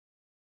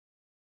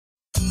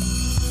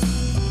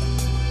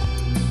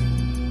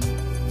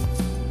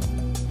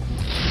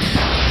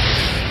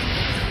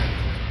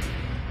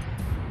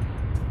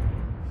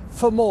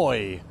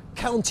Fermoy,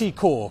 County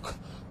Cork,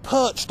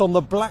 perched on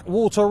the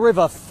Blackwater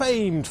River,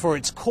 famed for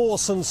its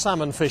coarse and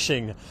salmon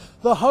fishing,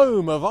 the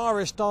home of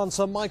Irish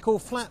dancer Michael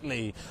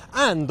Flatley,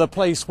 and the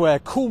place where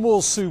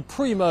Coolmore's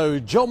supremo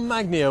John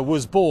Magnier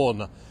was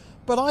born.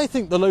 But I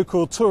think the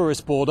local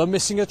tourist board are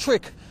missing a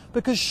trick,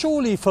 because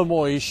surely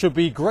Fermoy should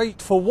be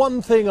great for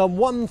one thing and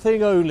one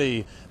thing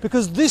only,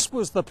 because this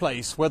was the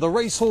place where the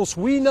racehorse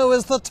we know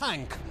as the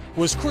Tank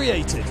was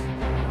created.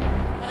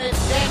 And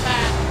it's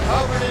Denman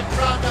covered in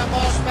front of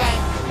Mossbank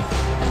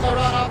in the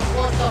run-up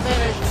towards the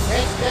finish.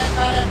 It's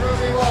Denman and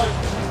Ruby Wood.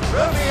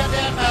 Ruby and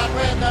Denman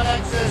win the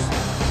Nexus.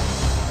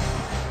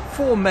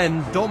 Four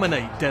men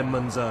dominate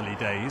Denman's early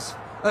days.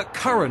 At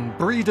Curran,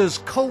 breeders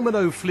Coleman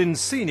O'Flynn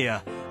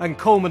Sr. and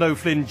Coleman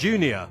O'Flynn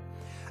Jr.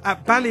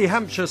 At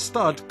Ballyhampshire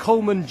stud,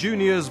 Coleman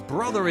Jr.'s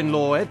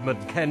brother-in-law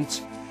Edmund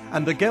Kent,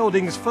 and the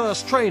gelding's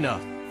first trainer,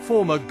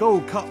 former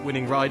Gold Cup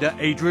winning rider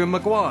Adrian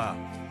Maguire.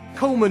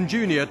 Coleman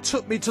Jr.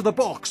 took me to the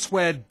box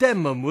where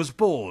Denman was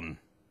born.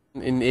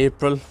 In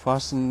April,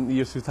 in the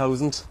year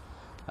 2000,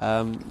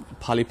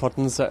 Polly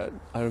Puttons, I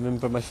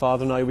remember my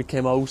father and we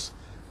came out,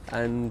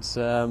 and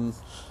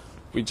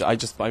we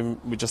just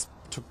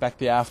took back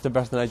the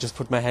afterbirth, and I just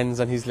put my hands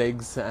on his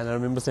legs, and I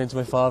remember saying to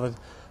my father,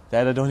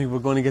 "Dad, I don't think we're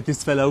going to get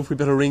this fella out, we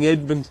better ring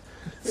Edmund."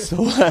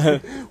 So we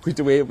had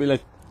to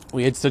wait,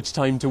 we had such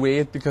time to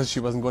wait because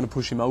she wasn't going to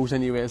push him out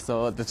anyway,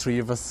 so the three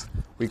of us,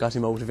 we got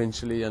him out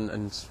eventually,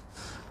 and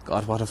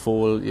God, what a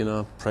foal, you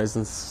know,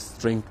 presence,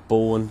 strength,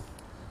 bone,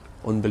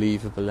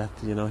 unbelievable. That,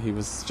 you know, he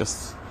was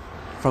just,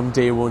 from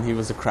day one, he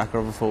was a cracker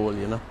of a foal,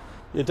 you know.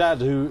 Your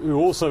dad, who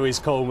also is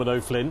Coleman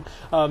O'Flynn,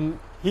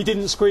 he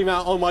didn't scream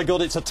out, "Oh my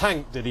God, it's a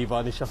tank," did he,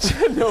 by any chance?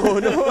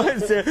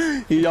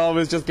 No. He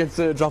always just gets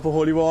a drop of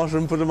holy water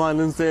and put him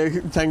on and say,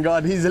 "Thank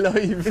God he's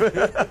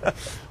alive."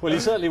 Well, he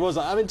certainly was.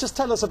 I mean, just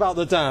tell us about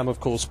the dam, of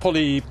course,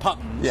 Polly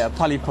Puttons. Yeah,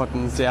 Polly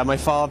Puttons, yeah. My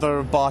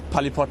father bought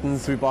Polly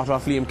Puttons, we bought her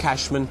off Liam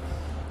Cashman.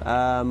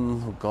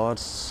 Oh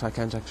God, I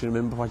can't actually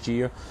remember what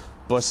year.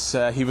 But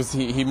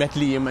he met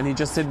Liam and he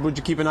just said, "Would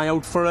you keep an eye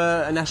out for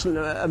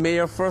a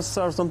mare for us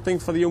or something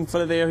for the young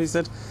fella there?" he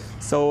said.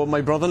 So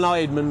my brother-in-law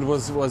Edmund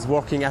was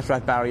working at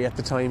Rathbarry at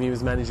the time. He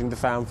was managing the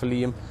farm for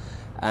Liam,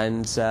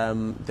 and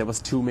there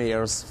was two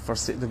mares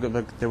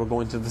they were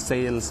going to the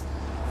sales.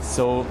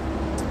 So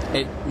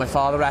my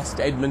father asked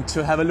Edmund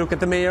to have a look at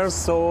the mares.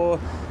 So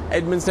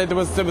Edmund said there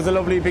was a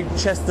lovely big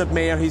chestnut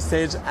mare, he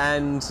said,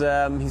 and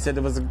he said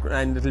there was a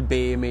grand little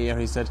bay mare,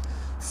 he said.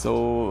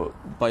 So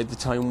by the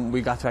time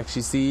we got to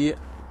actually see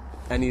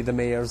any of the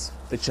mares,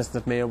 the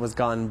chestnut mare was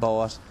gone,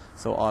 bought.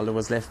 So all that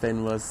was left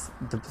then was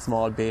the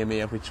small bay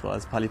mare, which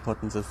was Polly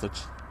Puttons as such.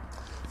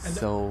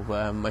 So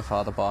my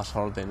father bought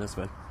her then as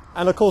well.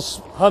 And of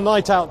course, her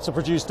night out to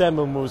produce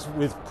Denman was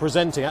with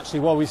presenting.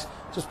 Actually,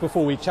 just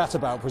before we chat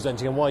about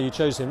presenting and why you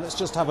chose him, let's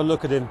just have a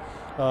look at him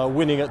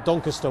winning at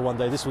Doncaster one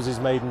day. This was his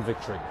maiden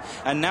victory.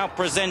 And now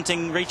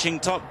presenting,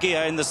 reaching top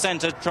gear in the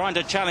centre, trying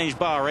to challenge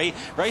Bari,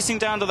 racing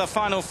down to the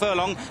final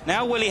furlong.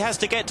 Now Willie has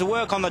to get to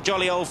work on the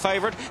jolly old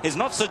favourite. Is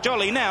not so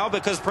jolly now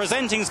because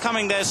presenting's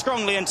coming there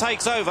strongly and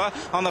takes over.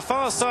 On the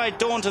far side,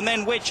 Daunt and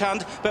then Witch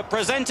Hunt, but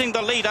presenting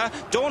the leader.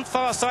 Daunt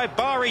far side,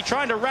 Bari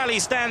trying to rally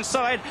stand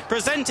side,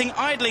 presenting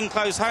idling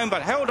close home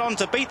but held on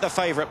to beat the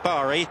favourite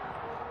Bari.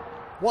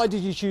 Why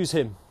did you choose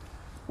him?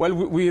 Well,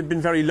 we had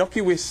been very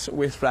lucky with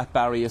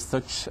Rathbarry as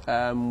such.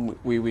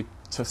 We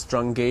took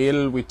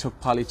Strongale, we took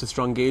Polly to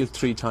Strongale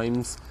 3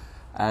 times,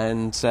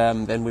 and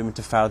then we went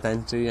to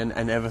Fardante,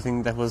 and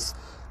everything that was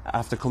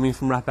after coming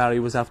from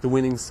Rathbarry was after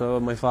winning. So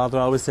my father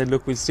always said,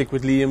 "Look, we'll stick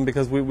with Liam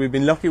because we've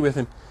been lucky with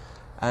him."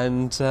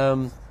 And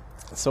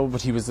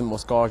but he was the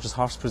most gorgeous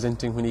horse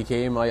presenting when he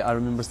came. I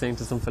remember saying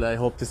to some fella, "I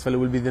hope this fella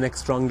will be the next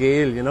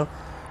Strongale," you know.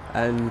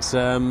 And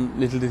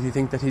little did he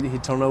think that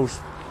he'd turn out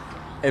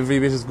every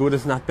bit as good,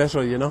 if not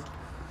better, you know.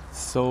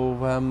 So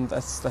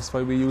that's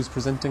why we use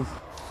presenting.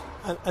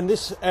 And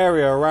this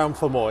area around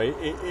Fermoy,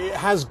 it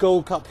has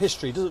Gold Cup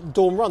history.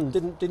 Dawn Run,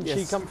 didn't yes.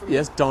 she come from?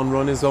 Yes, Dawn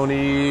Run is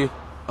only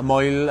a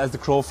mile as the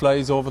crow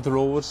flies over the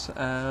road,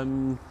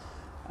 and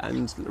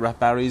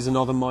Rathbarry is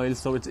another mile.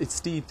 So it's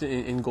steeped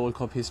in Gold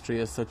Cup history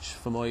as such.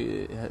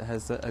 Fermoy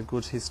has a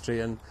good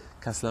history, and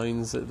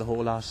Castlines, the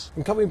whole lot.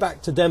 And coming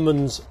back to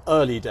Denman's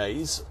early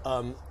days,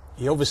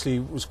 he obviously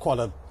was quite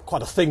a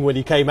thing when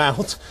he came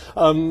out.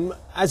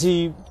 As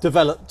he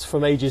developed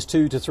from ages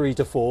 2 to 3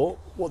 to 4,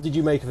 what did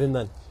you make of him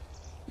then?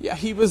 Yeah,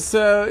 he was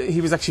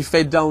actually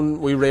fed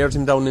down. We reared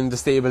him down in the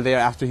stable there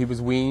after he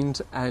was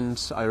weaned,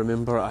 and I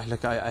remember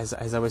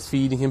as I was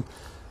feeding him,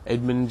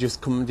 Edmund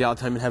just come the odd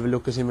time and have a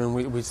look at him, and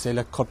we'd say,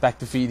 "Like, cut back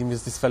the feeding,"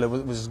 because this fella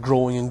was just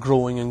growing and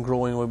growing and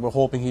growing. We were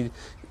hoping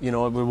we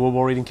were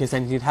worried in case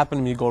anything had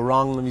happened, he'd go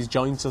wrong on his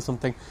joints or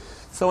something.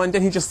 So, and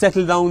then he just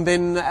settled down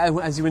then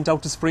as he went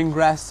out to spring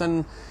grass,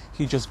 and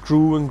he just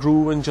grew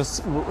and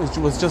just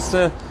was just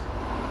a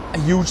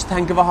huge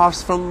tank of a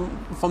horse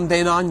from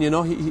then on, you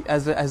know. He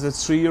as a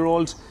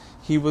 3-year-old,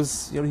 he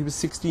was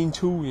 16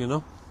 too, you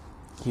know.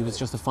 He was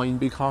just a fine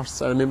big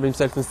horse. I remember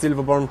himself in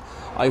Silverburn.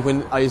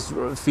 I used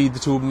to feed the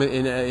two of them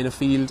in a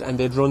field, and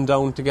they'd run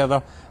down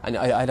together, and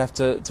I'd have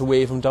to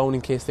wave them down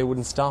in case they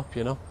wouldn't stop,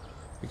 you know,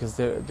 because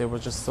they were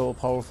just so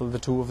powerful, the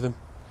two of them.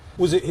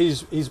 Was it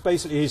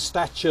basically his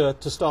stature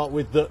to start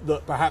with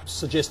that perhaps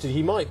suggested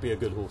he might be a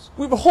good horse?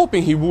 We were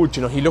hoping he would,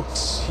 you know. He looked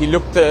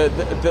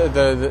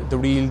the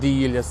real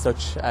deal as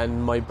such.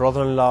 And my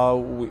brother-in-law,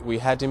 we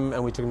had him,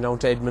 and we took him down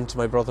to Edmund to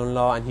my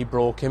brother-in-law, and he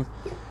broke him.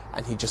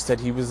 And he just said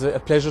he was a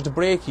pleasure to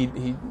break.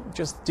 He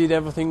just did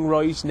everything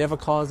right, never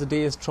caused a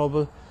day's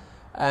trouble.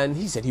 And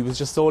he said he was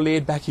just so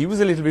laid back. He was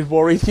a little bit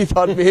worried. He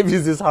thought maybe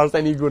is this horse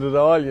any good at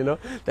all, you know,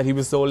 that he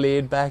was so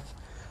laid back.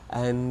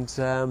 And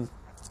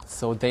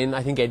so then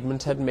I think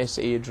Edmund had met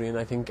Adrian,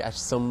 I think at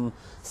some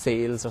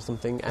sales or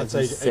something. And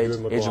he said,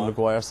 Adrian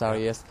Maguire,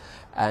 sorry, yes.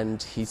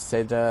 And he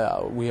said,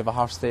 we have a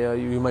horse there,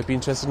 you might be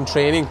interested in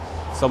training.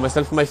 So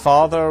myself and my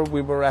father,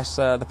 we were at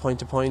the Point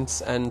to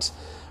Points, and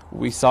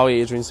we saw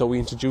Adrian, so we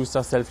introduced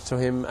ourselves to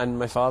him, and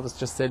my father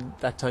just said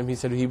that time, he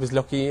said he was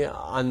lucky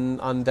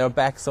on their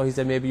back, so he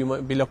said maybe you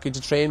might be lucky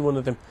to train one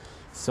of them.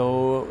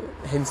 So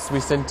hence we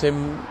sent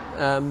him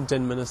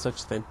Denman as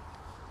such then.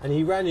 And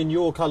he ran in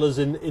your colours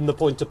in the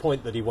Point to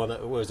Point that he won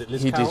at, was it Liscarroll?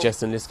 He did,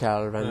 yes, in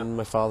Liscarroll, ran in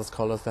my father's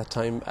colours that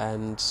time,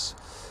 and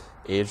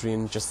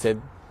Adrian just said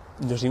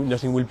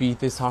nothing will beat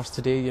this horse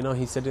today, you know.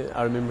 He said,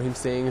 I remember him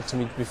saying it to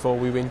me before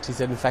we went. He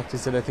said, in fact, I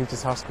think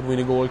this horse could win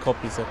a Gold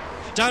Cup, he said.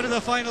 Down to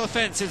the final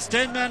fence, it's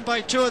Denman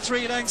by 2 or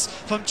 3 lengths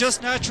from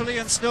Just Naturally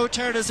and Snow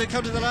Turd as they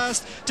come to the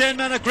last.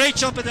 Denman a great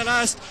jump in the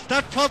last,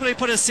 that probably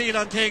put a seal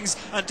on things,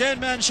 and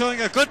Denman showing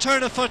a good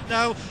turn of foot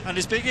now and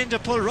is beginning to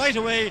pull right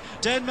away.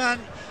 Denman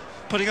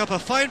putting up a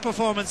fine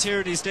performance here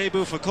in his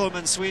debut for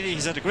Coleman Sweeney.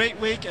 He's had a great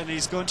week and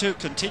he's going to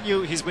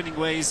continue his winning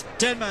ways.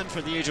 Denman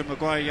for the Adrian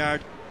Maguire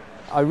yard.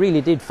 I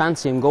really did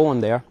fancy him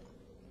going there.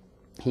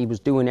 He was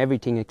doing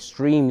everything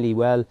extremely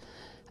well,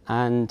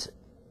 and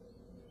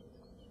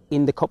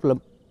in the couple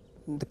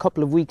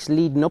of weeks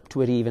leading up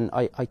to it even,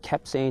 I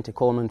kept saying to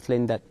Coleman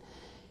Flynn that,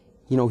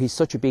 you know, he's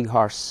such a big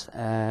horse.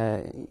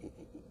 You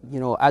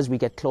know, as we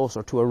get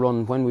closer to a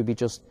run, when we be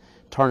just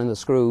turning the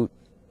screw,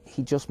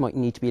 he just might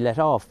need to be let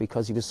off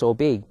because he was so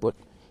big. But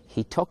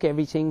he took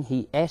everything,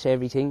 he ate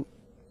everything,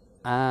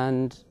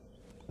 and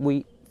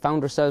we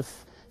found ourselves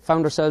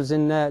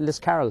in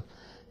Liscarroll.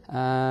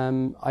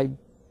 I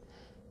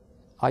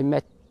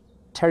met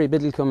Terry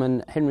Biddlecombe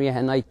and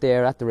Henrietta Knight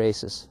there at the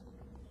races,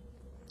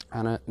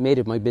 and I made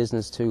it my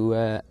business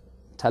to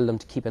tell them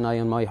to keep an eye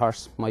on my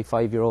horse, my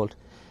 5-year-old.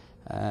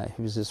 It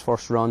was his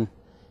first run.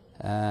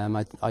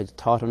 I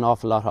taught an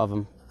awful lot of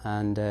him,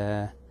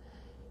 and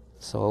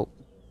so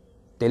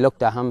they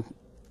looked at him.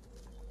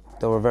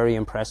 They were very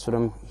impressed with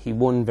him. He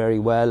won very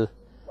well,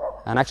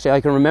 and actually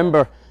I can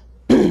remember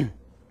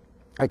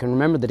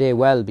the day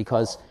well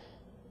because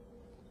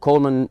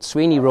Coleman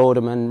Sweeney rode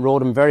him and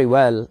rode him very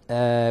well.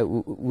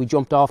 We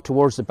jumped off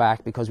towards the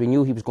back because we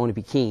knew he was going to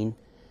be keen,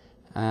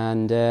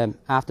 and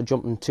after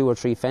jumping 2 or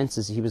 3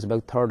 fences he was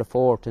about 3rd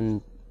or 4th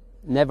and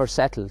never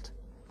settled.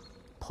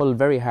 Pulled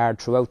very hard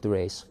throughout the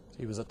race.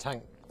 He was a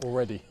tank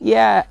already.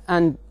 Yeah,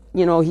 and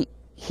you know,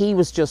 he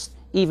was just,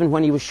 even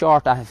when he was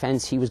short at a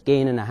fence, he was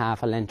gaining a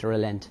half a length or a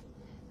length.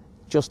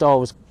 Just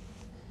always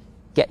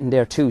getting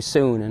there too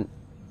soon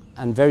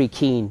and very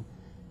keen.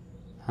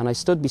 And I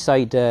stood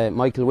beside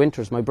Michael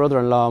Winters, my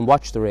brother-in-law, and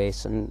watched the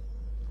race, and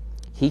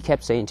he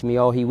kept saying to me,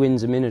 oh, he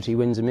wins a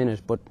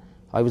minute, but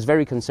I was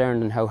very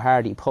concerned on how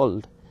hard he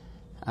pulled.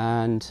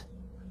 And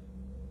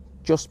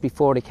just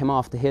before they came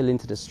off the hill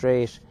into the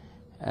straight,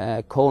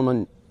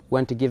 Coleman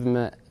went to give him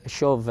a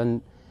shove,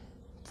 and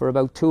for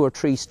about 2 or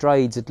 3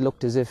 strides it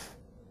looked as if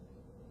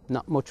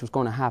not much was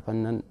going to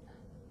happen. And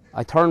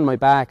I turned my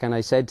back and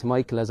I said to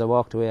Michael as I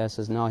walked away, I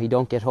says, no, he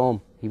don't get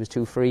home, he was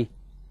too free.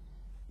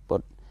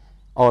 But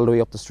all the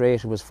way up the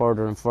straight it was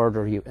further and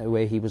further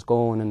away he was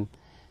going, and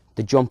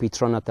the jump he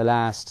thrown at the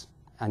last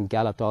and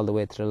galloped all the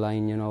way to the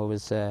line, you know,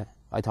 was I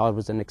thought it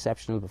was an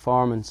exceptional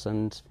performance.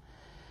 And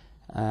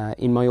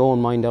in my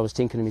own mind I was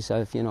thinking to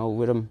myself, you know,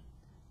 with him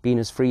being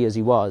as free as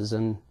he was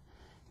and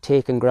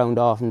taking ground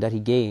off him that he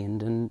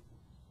gained and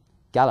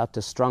galloped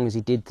as strong as he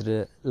did to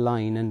the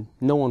line, and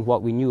knowing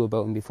what we knew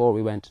about him before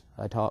we went,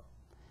 I thought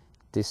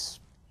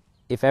this,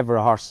 if ever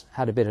a horse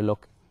had a bit of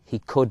luck, he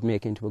could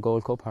make into a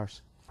Gold Cup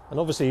horse. And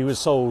obviously he was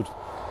sold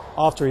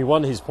after he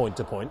won his Point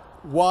to Point.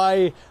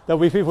 Why? There'll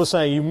be people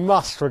saying you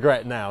must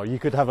regret now. You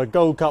could have a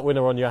Gold Cup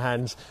winner on your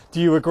hands. Do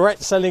you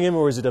regret selling him,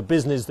 or is it a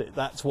business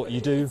that's what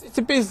you do? It's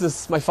a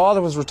business. My father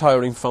was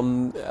retiring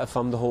from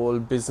the whole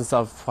business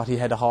of what he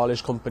had, a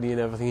haulage company and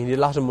everything. He had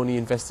a lot of money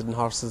invested in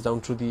horses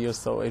down through the years,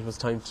 so it was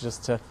time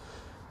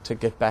to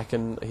get back,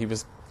 and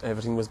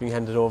everything was being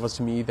handed over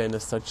to me then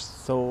as such.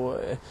 So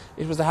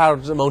it was a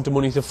hard amount of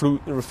money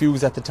to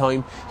refuse at the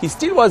time. He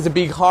still was a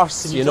big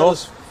horse, you know.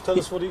 Tell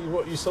us what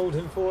you sold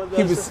him for.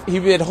 He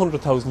made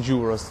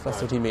 €100,000.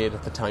 That's what he made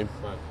at the time.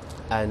 Right.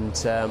 and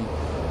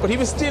but he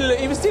was still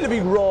a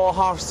big raw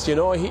horse, you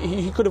know.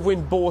 He could have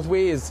went both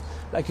ways.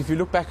 Like if you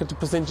look back at the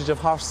percentage of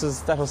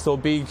horses that are so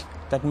big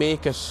that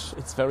make it,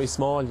 it's very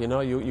small, you know.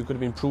 You could have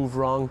been proved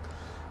wrong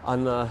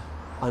on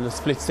a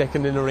split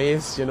second in a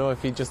race, you know,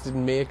 if he just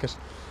didn't make it.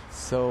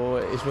 So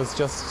it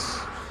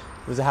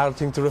was a hard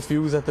thing to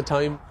refuse at the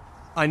time.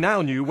 I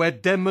now knew where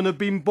Denman had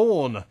been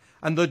born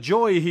and the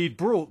joy he'd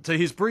brought to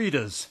his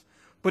breeders.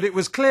 But it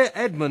was clear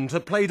Edmund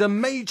had played a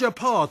major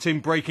part in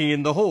breaking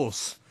in the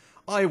horse.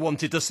 I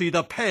wanted to see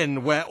the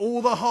pen where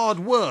all the hard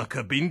work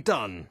had been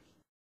done.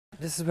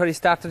 This is where he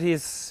started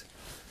his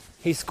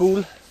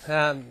school.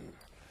 A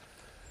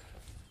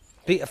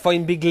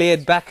fine, big,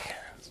 laid-back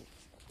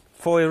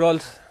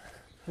 4-year-old.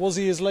 Was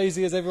he as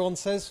lazy as everyone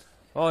says?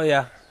 Oh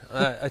yeah,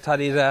 I thought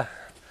he'd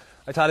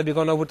be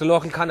going out with the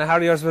local kind of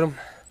harriers with him,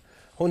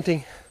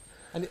 hunting.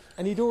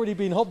 And he'd already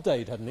been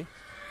hobdayed, hadn't he?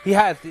 He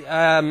had.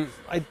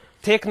 I'd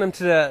taken him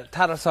to the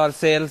Tattersall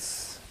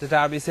sales, the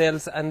Derby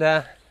sales,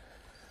 and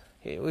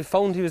we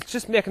found he was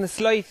just making a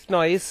slight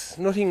noise,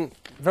 nothing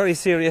very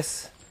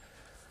serious.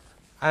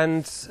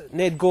 And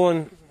Ned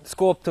Gowan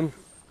scoped him,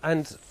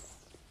 and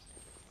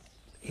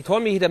he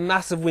told me he had a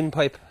massive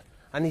windpipe,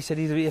 and he said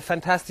he'd be a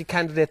fantastic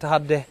candidate to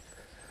hobday.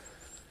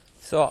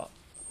 So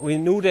we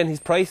knew then his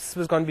price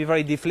was going to be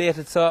very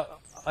deflated, so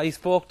I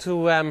spoke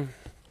to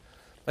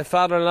my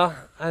father-in-law,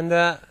 and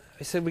I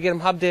said we get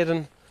him hobdayed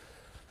and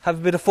have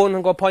a bit of fun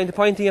and go point to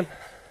pointing him.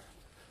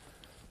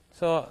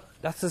 So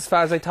that's as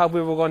far as I thought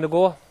we were going to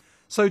go.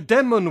 So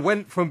Denman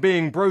went from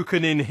being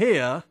broken in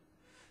here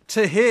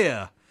to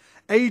here.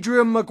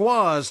 Adrian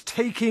Maguire's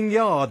taking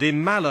yard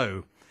in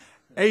Mallow.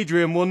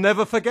 Adrian will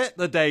never forget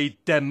the day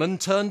Denman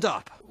turned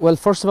up. Well,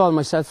 first of all,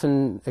 myself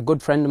and a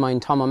good friend of mine,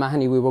 Tom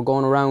O'Mahony, we were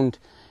going around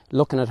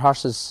looking at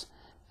horses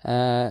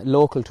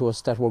local to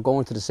us that were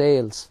going to the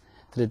sales,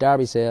 to the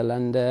Derby sale,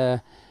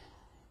 and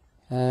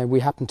we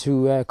happened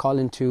to call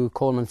into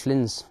Coleman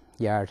Flynn's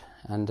yard,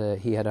 and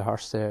he had a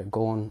horse there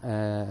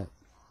going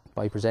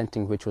by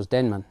presenting, which was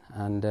Denman,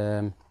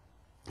 and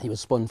he was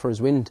spun for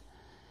his wind.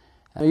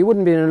 You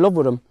wouldn't be in love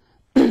with him.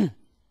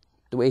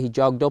 The way he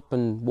jogged up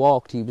and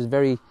walked, he was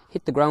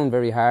hit the ground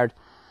very hard,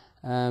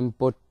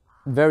 but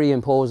very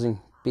imposing,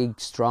 big,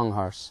 strong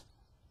horse.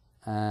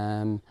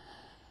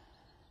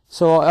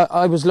 So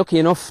I was lucky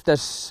enough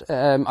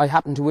that I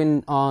happened to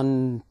win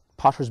on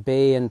Potter's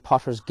Bay and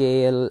Potter's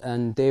Gale,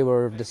 and they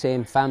were the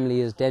same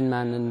family as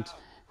Denman, and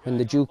when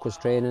the Duke was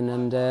training,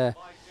 and the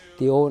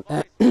old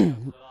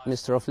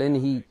Mr. O'Flynn,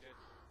 he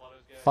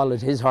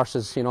followed his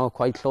horses, you know,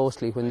 quite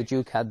closely when the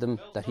Duke had them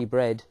that he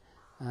bred,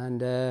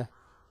 and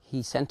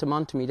he sent them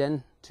on to me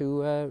then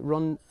to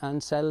run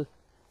and sell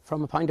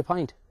from a point to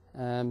point.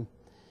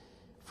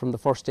 From the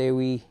first day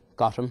we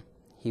got him,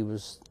 he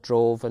was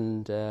drove,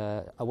 and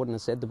I wouldn't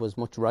have said there was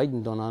much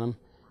riding done on him,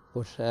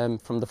 but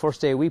from the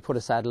first day we put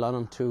a saddle on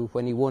him to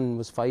when he won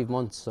was 5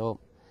 months. So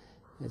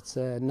it's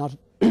not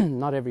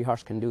not every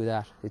horse can do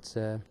that. It's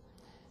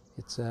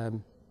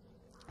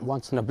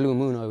once in a blue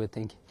moon, I would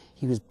think.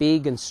 He was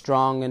big and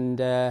strong,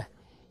 and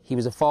he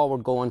was a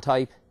forward-going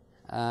type.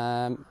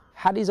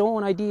 Had his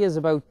own ideas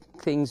about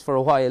things for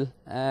a while.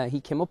 He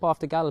came up off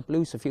the gallop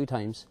loose a few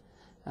times,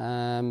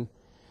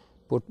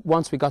 but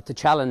once we got the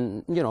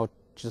challenge, you know,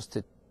 just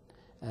to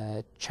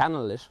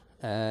channel it,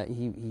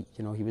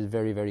 he was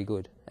very, very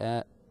good.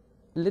 A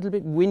little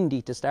bit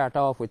windy to start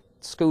off with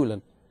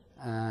schooling,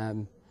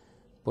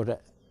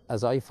 but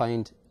as I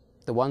find,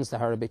 the ones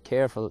that are a bit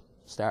careful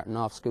starting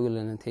off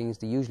schooling and things,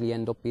 they usually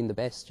end up being the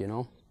best, you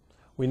know.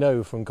 We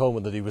know from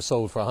Coleman that he was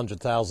sold for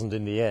 100,000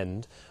 in the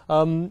end.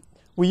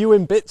 Were you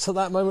in bits at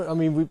that moment? I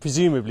mean,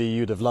 presumably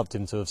you'd have loved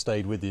him to have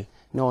stayed with you.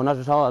 No, not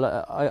at all.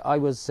 I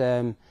was.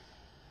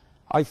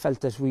 I felt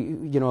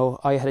that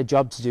I had a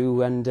job to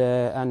do,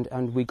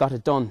 and we got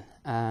it done.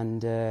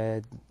 And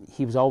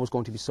he was always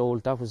going to be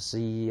sold. That was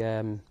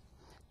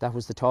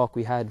the talk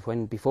we had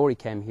before he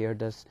came here,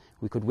 that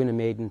we could win a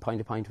maiden point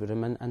to point with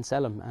him and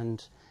sell him,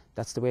 and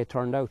that's the way it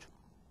turned out.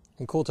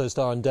 And Courtauld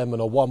Star and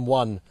Denman are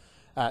 1-1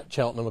 at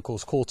Cheltenham. Of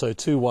course, Courtauld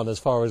 2-1 as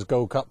far as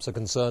Gold Cups are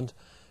concerned.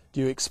 Do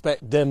you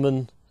expect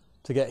Denman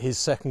to get his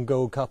second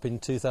Gold Cup in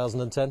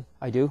 2010?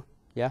 I do,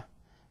 yeah.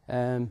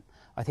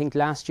 I think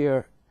last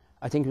year,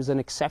 it was an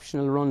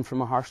exceptional run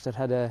from a horse that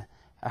had a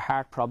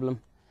heart problem,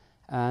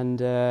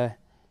 and a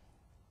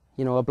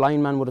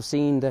blind man would have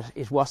seen that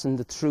it wasn't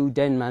the true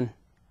Denman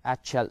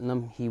at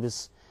Cheltenham. He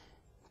was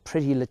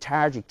pretty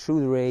lethargic through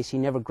the race. He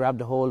never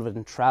grabbed a hold of it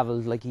and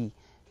travelled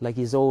like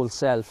his old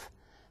self.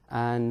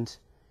 And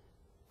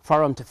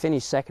for him to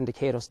finish second to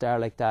Cato Star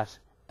like that,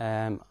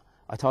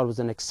 I thought it was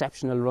an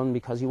exceptional run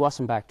because he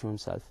wasn't back to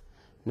himself.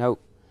 Now,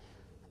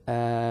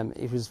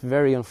 it was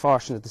very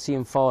unfortunate to see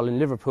him fall in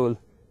Liverpool,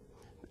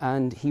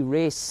 and he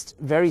raced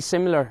very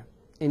similar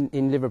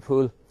in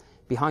Liverpool,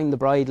 behind the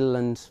bridle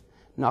and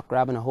not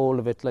grabbing a hold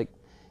of it,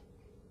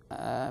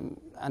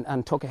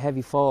 and took a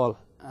heavy fall.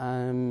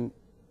 I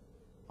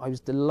was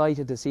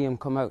delighted to see him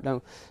come out.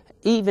 Now,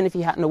 even if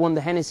he hadn't won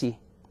the Hennessy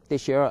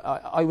this year,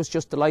 I was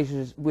just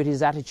delighted with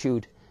his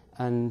attitude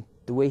and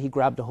the way he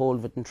grabbed a hold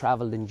of it and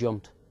travelled and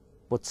jumped.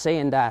 But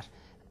saying that,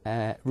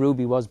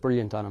 Ruby was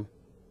brilliant on him.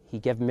 He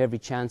gave him every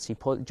chance. He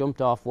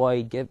jumped off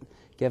wide, gave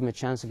him a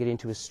chance to get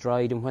into his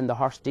stride, and when the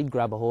horse did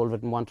grab a hold of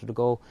it and wanted to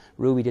go,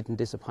 Ruby didn't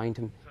disappoint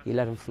him. He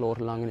let him float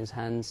along in his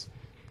hands,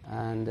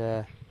 and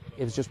it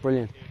was just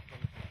brilliant.